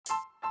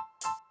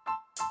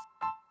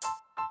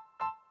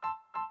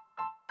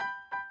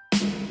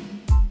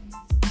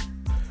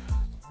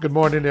Good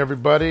morning,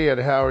 everybody,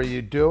 and how are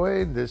you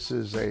doing? This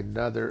is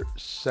another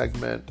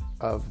segment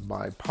of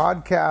my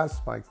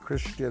podcast, My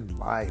Christian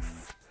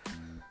Life.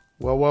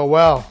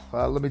 Well.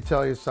 Let me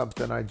tell you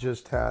something. I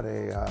just had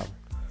a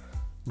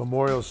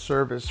memorial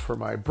service for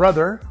my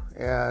brother,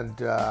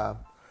 and I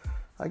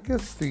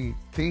guess the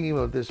theme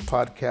of this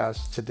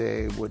podcast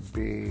today would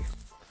be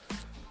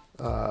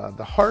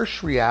the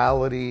harsh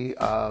reality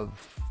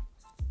of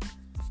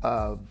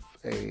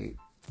a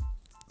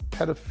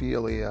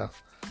pedophilia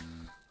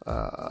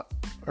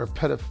or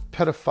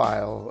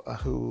pedophile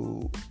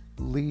who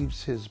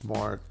leaves his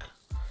mark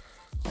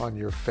on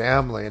your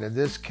family. And in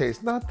this case,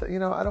 I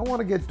don't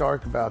want to get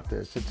dark about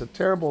this. It's a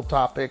terrible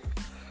topic.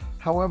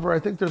 However, I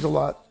think there's a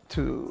lot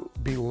to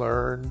be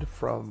learned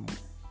from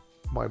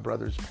my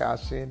brother's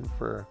passing.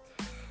 For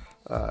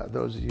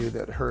those of you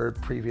that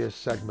heard previous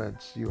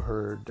segments, you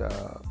heard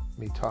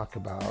me talk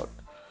about,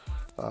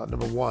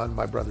 number one,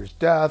 my brother's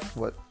death,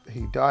 what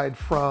he died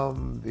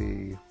from,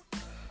 the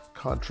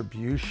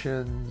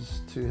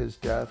contributions to his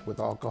death with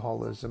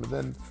alcoholism. And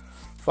then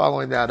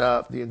following that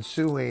up, the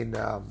ensuing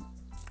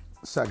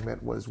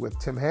segment was with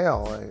Tim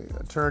Hale, an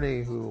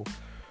attorney who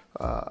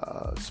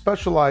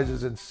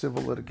specializes in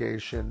civil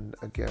litigation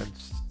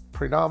against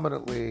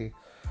predominantly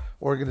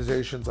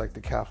organizations like the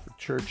Catholic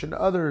Church and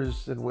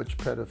others in which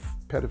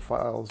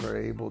pedophiles are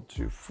able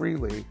to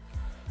freely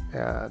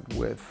and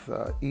with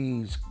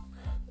ease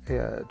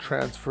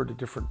transfer to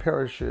different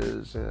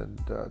parishes and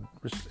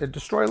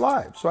destroy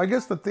lives. So I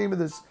guess the theme of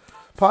this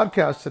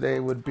podcast today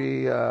would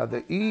be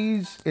the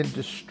ease in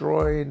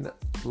destroying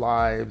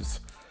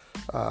lives,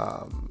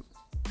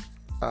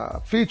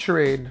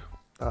 featuring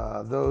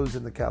those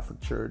in the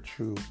Catholic Church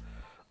who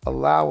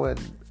allow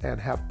and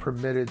have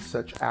permitted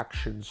such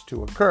actions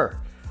to occur.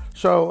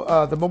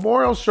 So the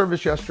memorial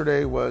service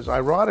yesterday was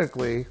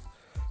ironically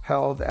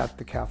held at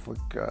the Catholic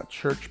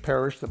Church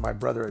parish that my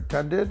brother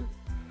attended.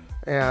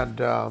 And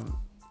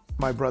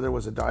my brother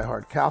was a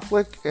diehard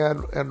Catholic.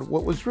 And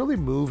what was really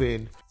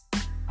moving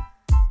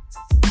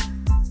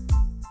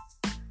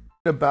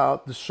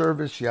about the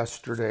service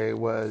yesterday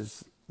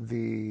was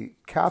the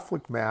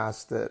Catholic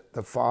Mass that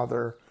the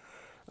Father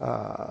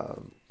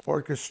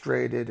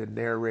orchestrated and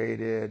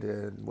narrated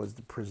and was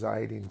the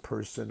presiding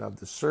person of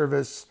the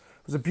service.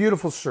 It was a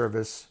beautiful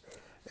service.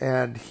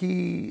 And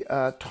he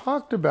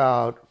talked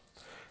about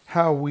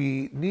how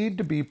we need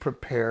to be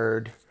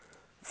prepared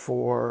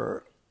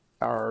for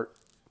our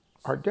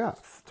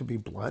death, to be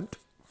blunt.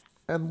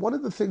 And one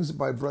of the things that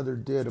my brother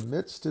did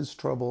amidst his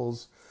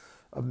troubles,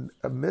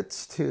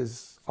 amidst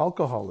his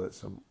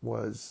alcoholism,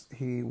 was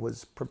he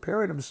was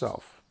preparing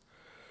himself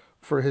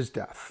for his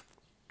death.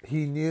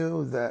 He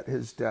knew that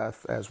his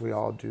death, as we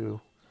all do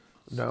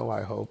know,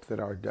 I hope, that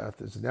our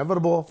death is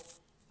inevitable.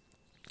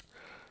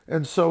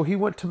 And so he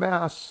went to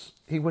Mass,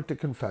 he went to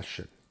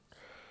confession.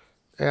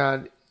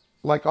 And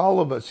like all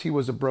of us, he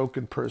was a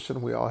broken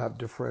person. We all have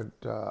different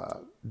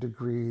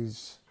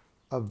degrees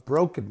of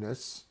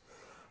brokenness,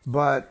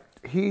 but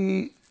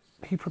he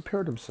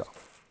prepared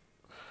himself.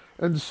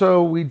 And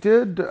so we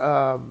did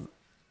a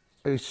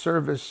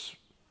service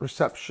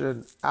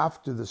reception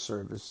after the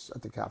service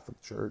at the Catholic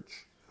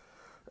Church.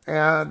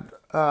 And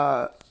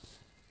I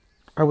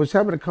was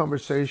having a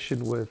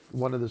conversation with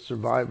one of the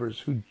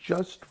survivors who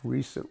just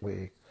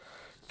recently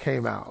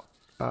came out.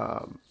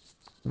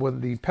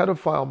 When the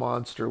pedophile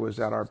monster was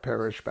at our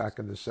parish back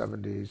in the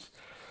 70s,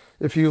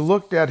 if you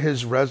looked at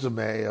his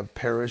resume of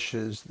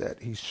parishes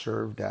that he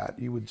served at,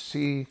 you would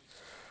see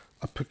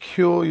a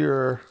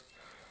peculiar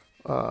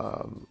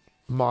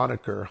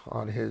moniker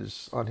on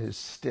his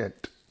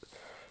stint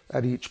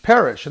at each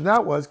parish. And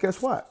that was, guess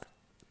what?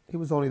 He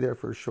was only there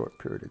for a short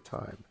period of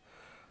time.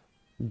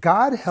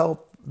 God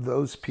help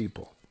those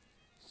people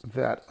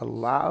that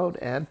allowed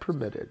and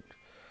permitted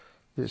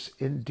this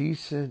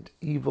indecent,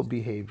 evil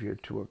behavior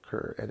to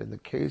occur. And in the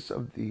case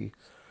of the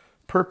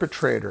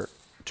perpetrator,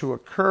 to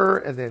occur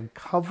and then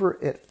cover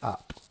it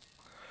up.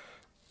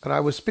 And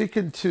I was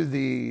speaking to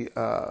the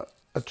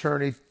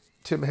attorney,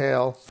 Tim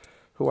Hale,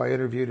 who I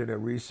interviewed in a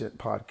recent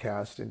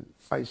podcast. And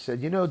I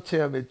said,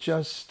 Tim, it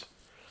just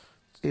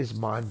is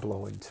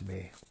mind-blowing to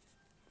me.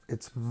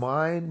 It's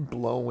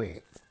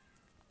mind-blowing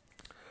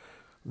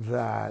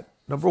that,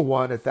 number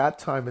one, at that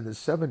time in the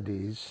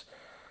 70s,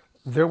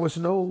 there was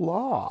no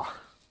law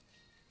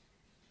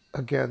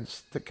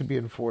that could be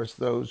enforced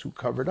those who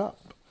covered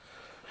up.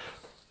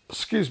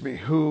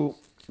 Who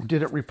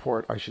didn't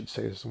report, I should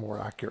say, is a more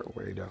accurate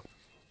way to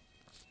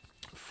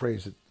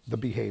phrase it, the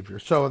behavior.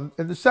 So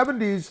in the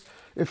 70s,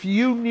 if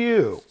you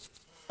knew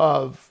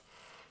of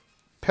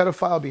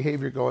pedophile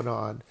behavior going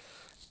on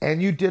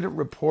and you didn't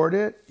report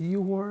it,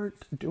 you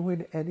weren't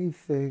doing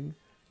anything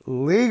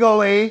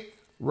legally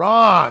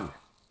wrong.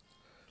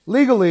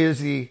 Legally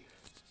is the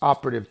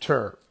operative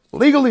term.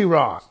 Legally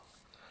wrong.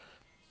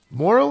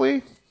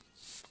 Morally,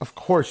 of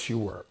course you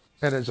were.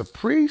 And as a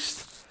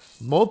priest,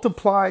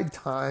 multiplied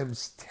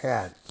times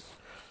 10.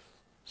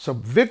 So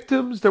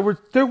victims, there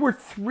were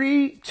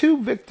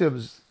two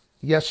victims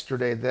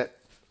yesterday that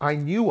I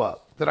knew of,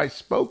 that I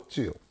spoke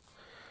to,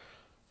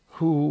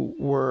 who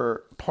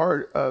were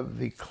part of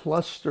the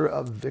cluster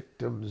of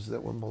victims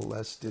that were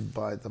molested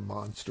by the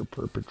monster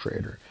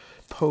perpetrator,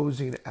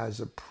 posing as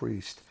a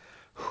priest,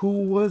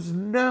 who was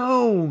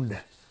known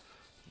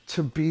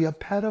to be a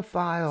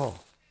pedophile,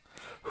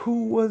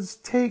 who was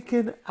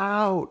taken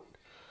out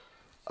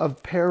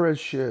of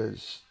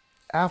parishes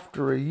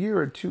after a year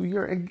or 2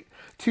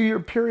 year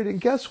period.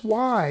 And guess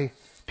why,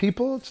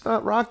 people? It's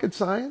not rocket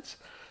science.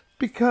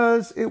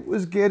 Because it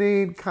was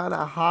getting kind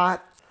of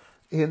hot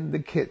in the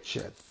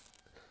kitchen.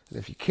 And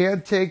if you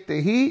can't take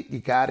the heat, you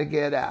got to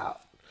get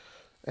out.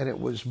 And it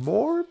was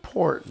more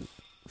important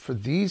for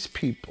these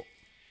people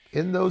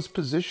in those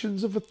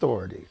positions of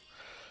authority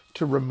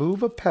to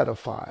remove a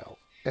pedophile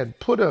and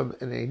put him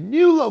in a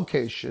new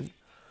location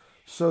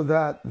so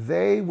that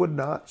they would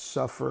not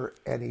suffer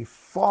any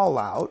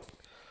fallout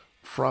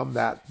from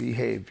that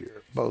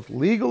behavior, both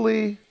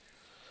legally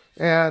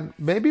and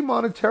maybe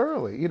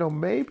monetarily.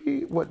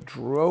 Maybe what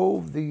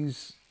drove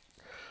these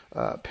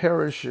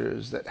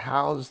parishes that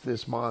housed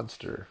this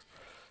monster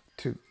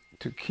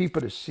to keep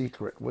it a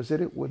secret was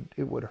that it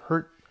would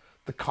hurt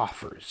the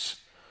coffers.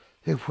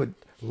 It would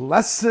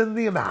lessen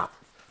the amount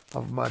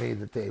of money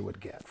that they would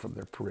get from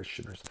their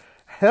parishioners.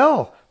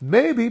 Hell,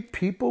 maybe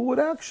people would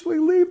actually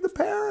leave the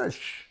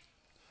parish.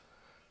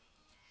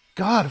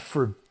 God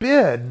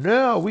forbid.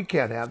 No, we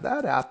can't have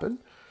that happen.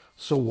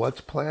 So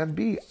what's plan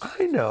B?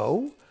 I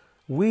know.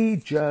 We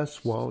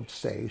just won't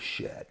say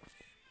shit.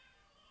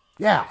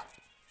 Yeah,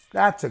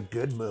 that's a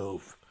good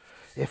move.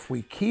 If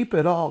we keep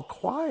it all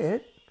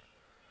quiet,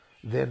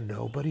 then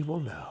nobody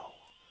will know.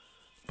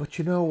 But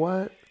you know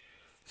what?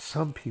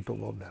 Some people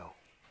will know.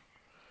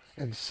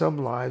 And some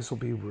lives will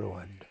be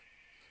ruined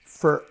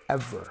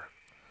forever.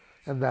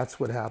 And that's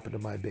what happened to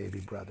my baby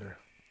brother,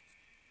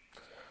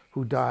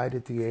 who died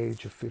at the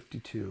age of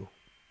 52.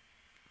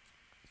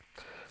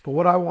 But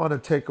what I want to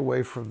take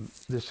away from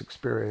this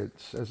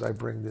experience as I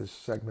bring this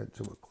segment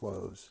to a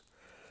close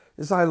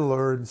is I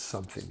learned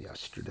something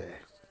yesterday.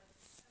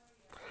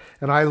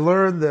 And I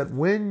learned that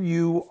when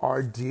you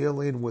are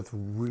dealing with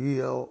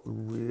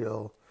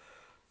real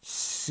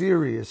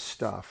serious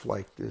stuff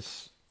like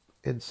this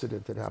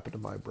incident that happened to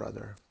my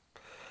brother,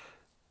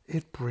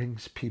 it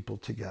brings people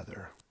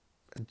together.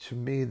 And to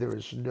me, there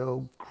is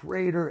no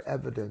greater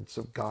evidence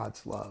of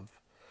God's love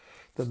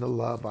than the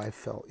love I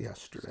felt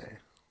yesterday.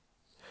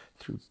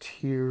 Through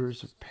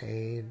tears of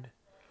pain,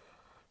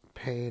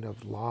 pain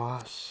of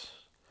loss,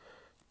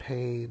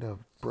 pain of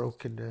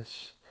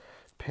brokenness,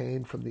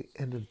 pain from the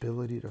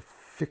inability to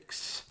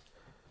fix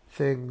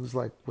things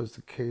like was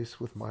the case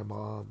with my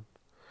mom,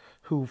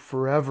 who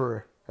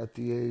forever at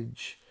the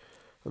age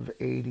of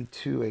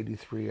 82,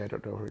 83, I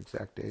don't know her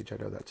exact age, I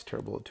know that's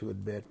terrible to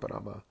admit, but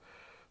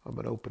I'm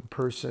an open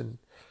person,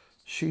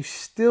 she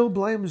still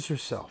blames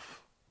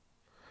herself.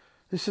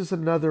 This is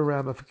another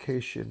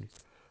ramification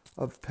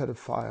of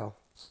pedophile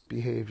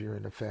behavior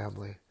in a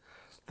family.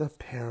 The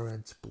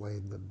parents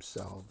blame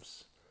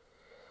themselves.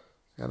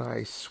 And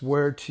I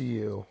swear to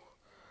you,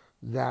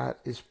 that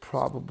is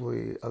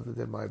probably, other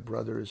than my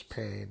brother's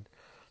pain,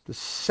 the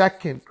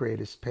second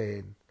greatest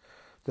pain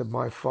that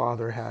my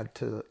father had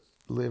to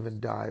live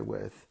and die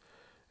with.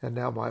 And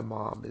now my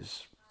mom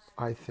is,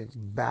 I think,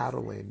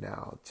 battling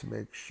now to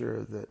make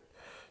sure that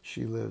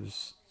she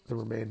lives the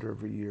remainder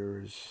of her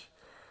years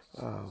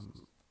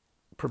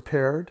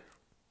prepared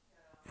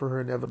for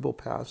her inevitable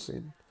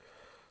passing,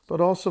 but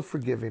also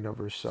forgiving of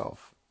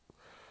herself.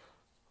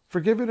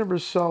 Forgiving of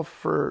herself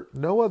for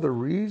no other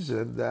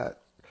reason that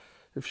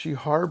if she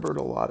harbored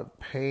a lot of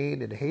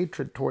pain and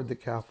hatred toward the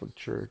Catholic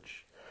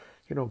Church,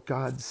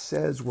 God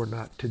says we're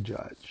not to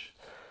judge.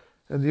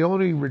 And the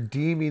only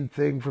redeeming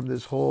thing from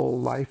this whole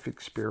life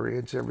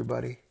experience,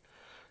 everybody,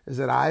 is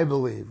that I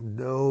believe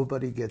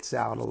nobody gets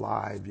out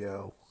alive,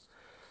 yo.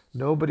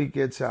 Nobody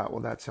gets out.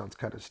 Well, that sounds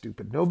kind of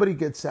stupid. Nobody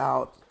gets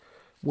out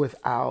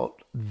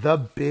without the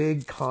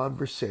big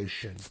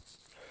conversation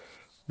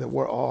that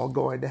we're all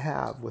going to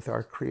have with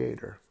our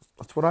Creator.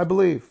 That's what I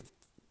believe.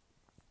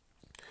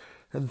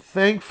 And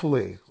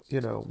thankfully,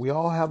 we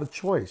all have a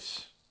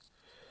choice.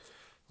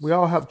 We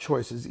all have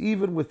choices.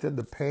 Even within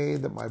the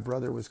pain that my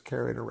brother was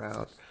carrying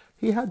around,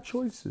 he had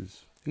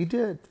choices. He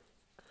did.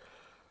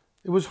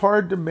 It was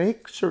hard to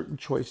make certain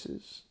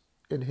choices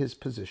in his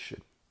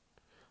position.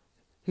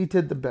 He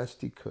did the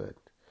best he could,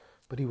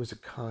 but he was a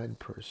kind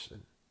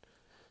person.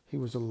 He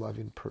was a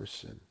loving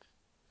person.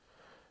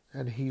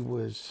 And he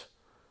was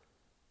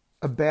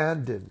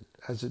abandoned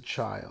as a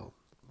child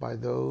by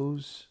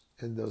those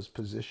in those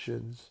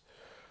positions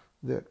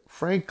that,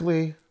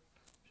 frankly,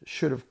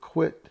 should have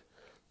quit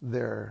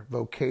their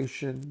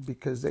vocation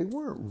because they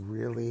weren't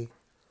really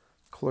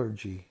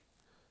clergy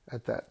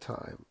at that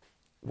time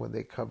when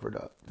they covered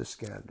up the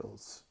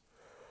scandals,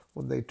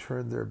 when they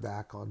turned their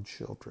back on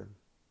children.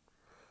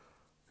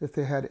 If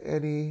they had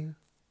any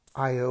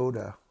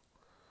iota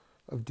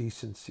of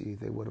decency,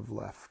 they would have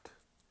left,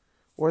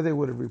 or they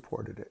would have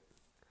reported it.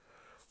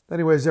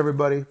 Anyways,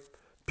 everybody,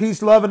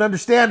 peace, love, and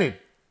understanding.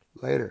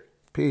 Later.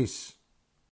 Peace.